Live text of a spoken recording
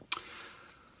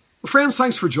Well, friends,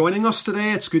 thanks for joining us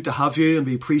today. It's good to have you, and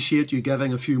we appreciate you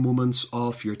giving a few moments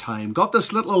of your time. Got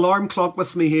this little alarm clock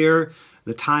with me here.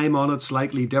 The time on it's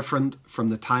slightly different from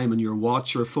the time on your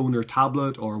watch or phone or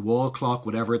tablet or wall clock,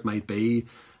 whatever it might be,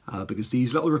 because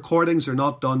these little recordings are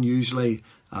not done usually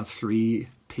at 3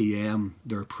 p.m.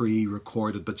 They're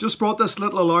pre-recorded. But just brought this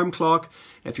little alarm clock,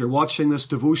 if you're watching this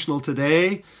devotional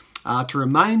today, to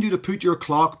remind you to put your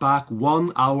clock back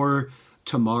 1 hour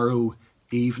tomorrow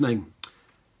evening.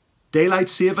 Daylight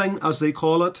saving, as they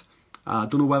call it. I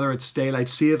don't know whether it's daylight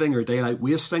saving or daylight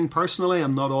wasting. Personally,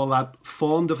 I'm not all that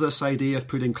fond of this idea of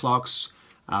putting clocks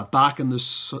back in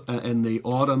the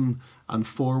autumn and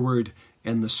forward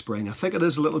in the spring. I think it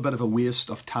is a little bit of a waste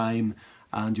of time,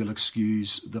 and you'll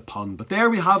excuse the pun. But there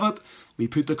we have it. We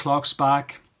put the clocks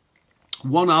back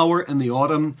 1 hour in the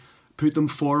autumn, put them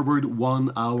forward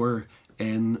 1 hour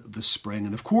in the spring.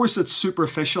 And of course, it's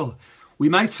superficial. We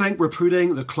might think we're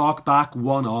putting the clock back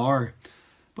 1 hour,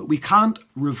 but we can't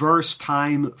reverse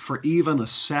time for even a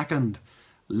second,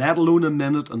 let alone a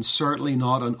minute, and certainly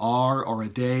not an hour or a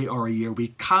day or a year. We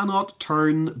cannot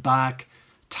turn back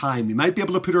time. We might be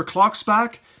able to put our clocks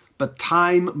back, but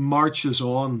time marches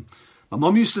on. My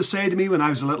mum used to say to me when I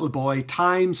was a little boy,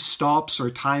 time stops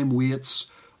or time waits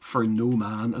for no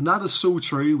man. And that is so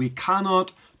true. We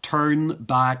cannot turn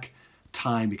back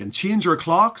time. We can change our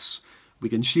clocks, we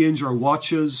can change our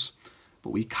watches, but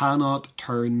we cannot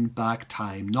turn back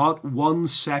time. Not 1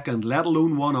 second, let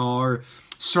alone 1 hour.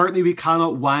 Certainly we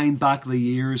cannot wind back the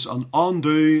years and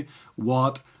undo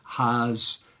what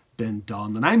has been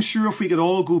done. And I'm sure if we could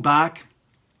all go back,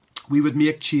 we would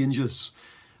make changes.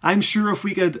 I'm sure if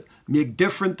we could make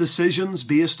different decisions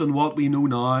based on what we know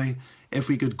now, if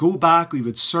we could go back, we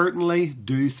would certainly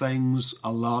do things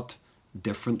a lot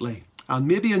differently. And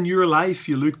maybe in your life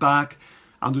you look back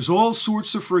and there's all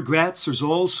sorts of regrets, there's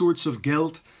all sorts of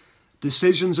guilt,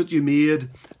 decisions that you made.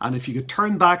 And if you could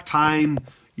turn back time,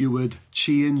 you would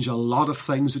change a lot of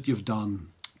things that you've done.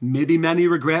 Maybe many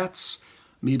regrets,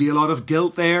 maybe a lot of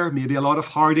guilt there, maybe a lot of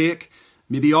heartache,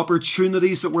 maybe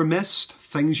opportunities that were missed,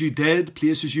 things you did,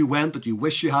 places you went that you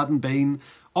wish you hadn't been,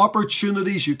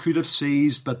 opportunities you could have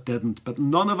seized but didn't. But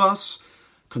none of us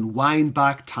can wind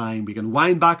back time. We can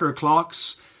wind back our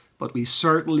clocks, but we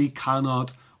certainly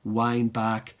cannot wind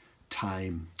back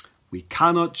time. We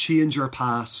cannot change our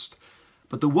past.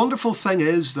 But the wonderful thing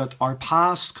is that our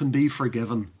past can be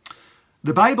forgiven.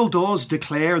 The Bible does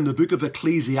declare in the book of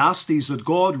Ecclesiastes that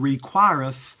God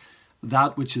requireth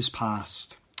that which is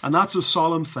past. And that's a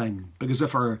solemn thing, because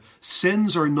if our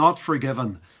sins are not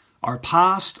forgiven, our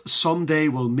past someday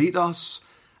will meet us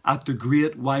at the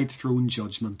great white throne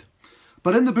judgment.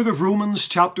 But in the book of Romans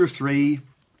chapter 3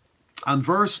 and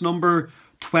verse number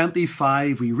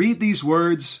 25, we read these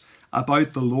words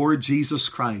about the Lord Jesus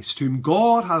Christ, whom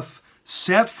God hath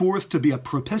set forth to be a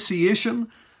propitiation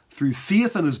through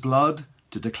faith in his blood,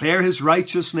 to declare his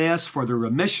righteousness for the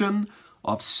remission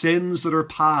of sins that are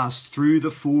past through the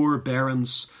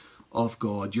forbearance of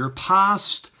God. Your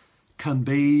past can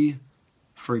be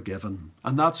forgiven.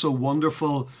 And that's a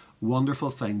wonderful, wonderful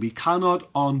thing. We cannot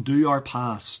undo our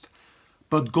past,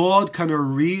 but God can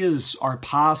erase our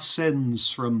past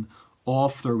sins from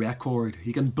off the record.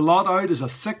 He can blot out as a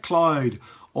thick cloud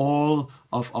all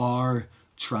of our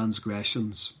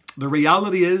transgressions. The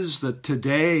reality is that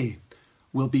today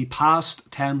will be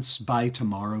past tense by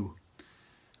tomorrow.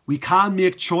 We can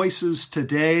make choices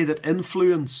today that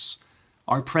influence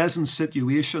our present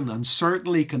situation and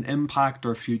certainly can impact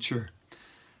our future.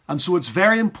 And so it's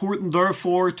very important,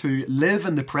 therefore, to live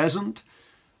in the present,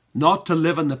 not to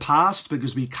live in the past,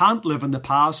 because we can't live in the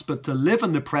past, but to live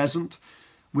in the present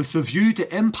with the view to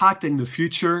impacting the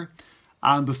future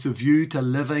and with the view to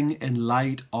living in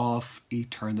light of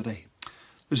eternity.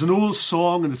 There's an old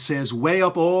song and it says, weigh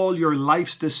up all your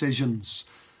life's decisions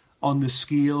on the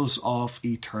scales of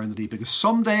eternity, because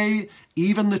someday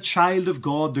even the child of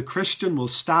God, the Christian, will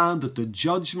stand at the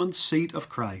judgment seat of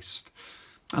Christ,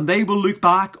 and they will look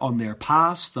back on their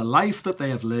past, the life that they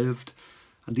have lived.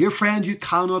 And dear friend, you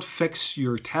cannot fix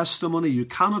your testimony, you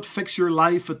cannot fix your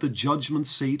life at the judgment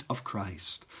seat of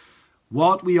Christ.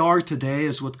 What we are today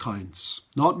is what counts,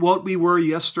 not what we were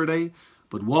yesterday,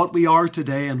 but what we are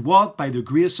today and what, by the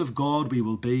grace of God, we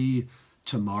will be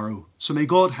tomorrow. So may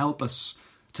God help us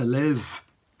to live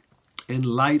in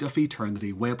light of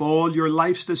eternity. Weigh up all your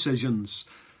life's decisions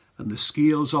and the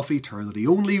scales of eternity.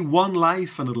 Only one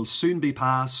life and it'll soon be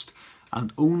past,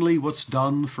 and only what's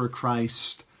done for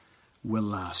Christ will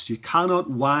last. You cannot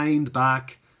wind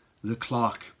back the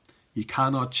clock. You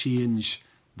cannot change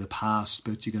the past,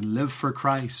 but you can live for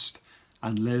Christ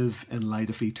and live in light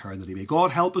of eternity. May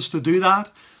God help us to do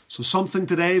that So something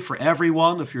today for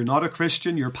everyone. If you're not a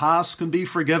Christian, your past can be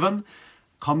forgiven.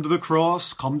 Come to the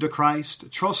cross, come to Christ,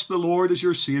 trust the Lord as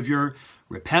your Saviour,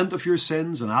 repent of your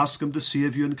sins and ask Him to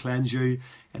save you and cleanse you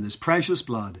in His precious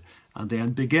blood, and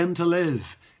then begin to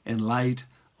live in light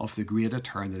of the great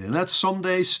eternity. And let's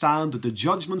someday stand at the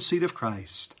judgment seat of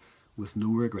Christ with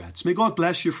no regrets. May God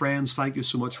bless you, friends. Thank you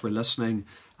so much for listening,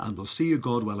 and we'll see you,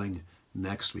 God willing,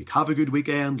 next week. Have a good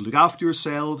weekend, look after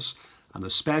yourselves, and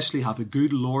especially have a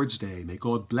good Lord's Day. May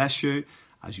God bless you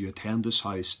as you attend His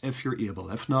house, if you're able.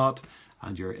 If not,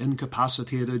 and you're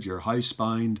incapacitated, you're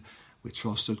housebound, we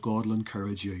trust that God will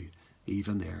encourage you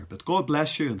even there. But God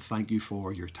bless you, and thank you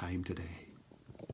for your time today.